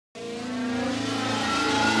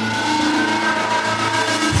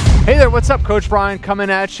Hey there, what's up? Coach Brian coming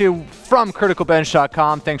at you from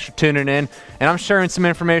criticalbench.com. Thanks for tuning in. And I'm sharing some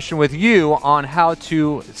information with you on how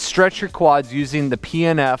to stretch your quads using the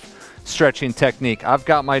PNF stretching technique. I've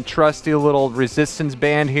got my trusty little resistance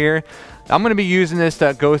band here. I'm going to be using this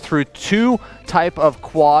to go through two type of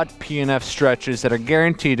quad PNF stretches that are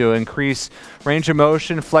guaranteed to increase range of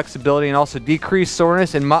motion, flexibility, and also decrease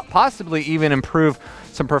soreness and possibly even improve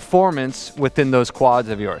some performance within those quads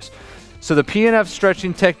of yours. So the PNF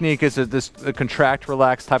stretching technique is a contract,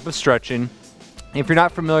 relax type of stretching. If you're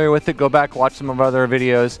not familiar with it, go back, watch some of our other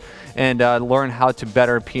videos, and learn how to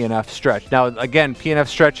better PNF stretch. Now, again, PNF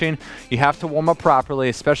stretching, you have to warm up properly,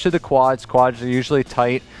 especially the quads. Quads are usually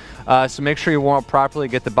tight, so make sure you warm up properly,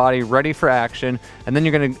 get the body ready for action, and then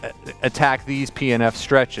you're going to attack these PNF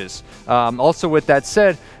stretches. Also, with that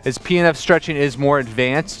said, PNF stretching is more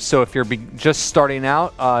advanced, so if you're just starting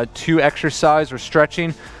out to exercise or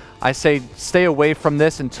stretching, I say stay away from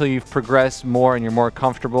this until you've progressed more and you're more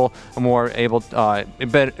comfortable and more able,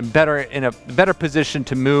 in a better position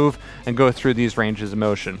to move and go through these ranges of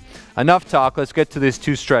motion. Enough talk, let's get to these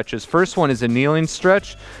two stretches. First one is a kneeling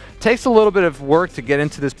stretch. It takes a little bit of work to get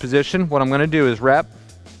into this position. What I'm gonna do is wrap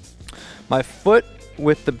my foot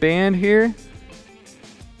with the band here,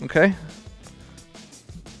 okay?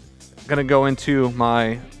 I'm gonna go into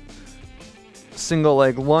my single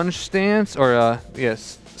leg lunge stance, or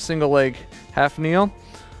yes, single leg half kneel.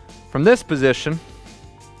 From this position,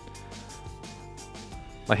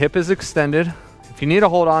 my hip is extended. If you need to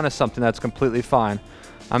hold on to something, that's completely fine.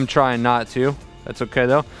 I'm trying not to. That's okay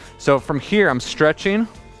though. So from here, I'm stretching.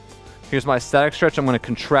 Here's my static stretch. I'm going to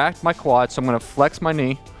contract my quad. So I'm going to flex my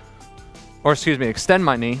knee, or excuse me, extend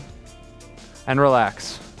my knee and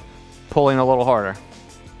relax, pulling a little harder.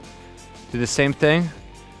 Do the same thing.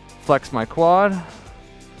 Flex my quad,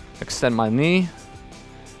 extend my knee,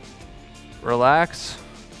 relax,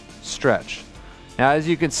 stretch. Now, as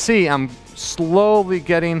you can see, I'm slowly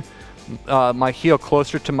getting my heel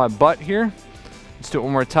closer to my butt here. Let's do it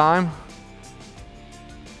one more time.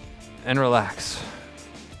 And relax.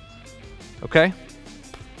 Okay?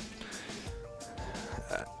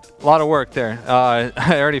 A lot of work there. I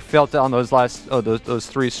already felt it on those last, those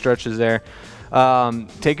three stretches there.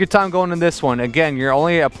 Take your time going to this one. Again, you're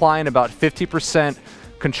only applying about 50%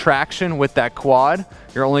 contraction with that quad.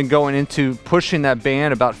 You're only going into pushing that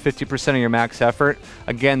band about 50% of your max effort.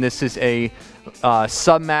 Again, this is a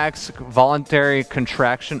sub-max voluntary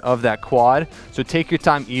contraction of that quad. So take your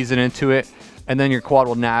time easing into it, and then your quad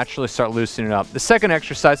will naturally start loosening up. The second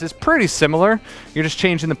exercise is pretty similar. You're just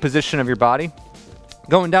changing the position of your body.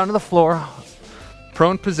 Going down to the floor,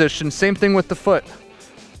 prone position, same thing with the foot.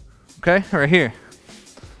 Okay, right here.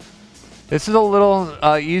 This is a little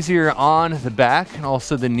easier on the back and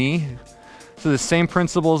also the knee. So the same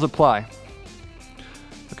principles apply.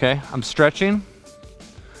 Okay, I'm stretching.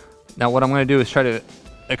 Now what I'm gonna do is try to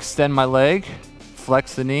extend my leg,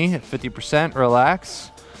 flex the knee at 50%,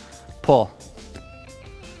 relax, pull.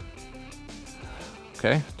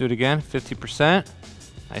 Okay, do it again, 50%,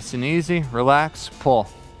 nice and easy, relax, pull.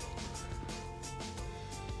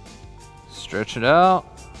 Stretch it out,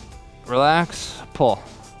 relax, pull.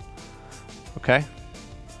 Okay,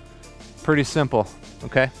 pretty simple,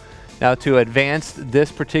 okay? Now to advance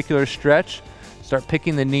this particular stretch, start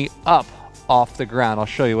picking the knee up off the ground. I'll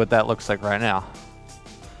show you what that looks like right now.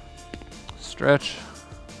 Stretch,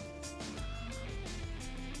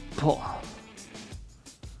 pull,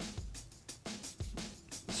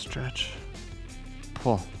 stretch,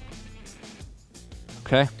 pull.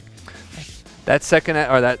 Okay, that second,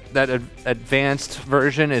 or that advanced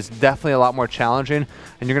version is definitely a lot more challenging,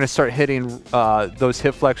 and you're going to start hitting those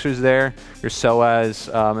hip flexors there, your psoas,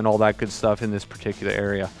 and all that good stuff in this particular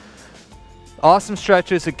area. Awesome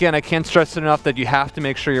stretches. Again, I can't stress it enough that you have to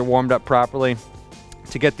make sure you're warmed up properly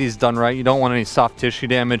to get these done right. You don't want any soft tissue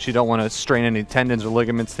damage. You don't want to strain any tendons or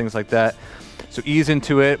ligaments, things like that. So ease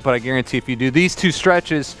into it, but I guarantee if you do these two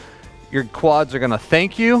stretches, your quads are going to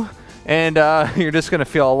thank you, and you're just going to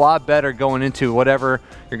feel a lot better going into whatever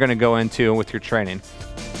you're going to go into with your training.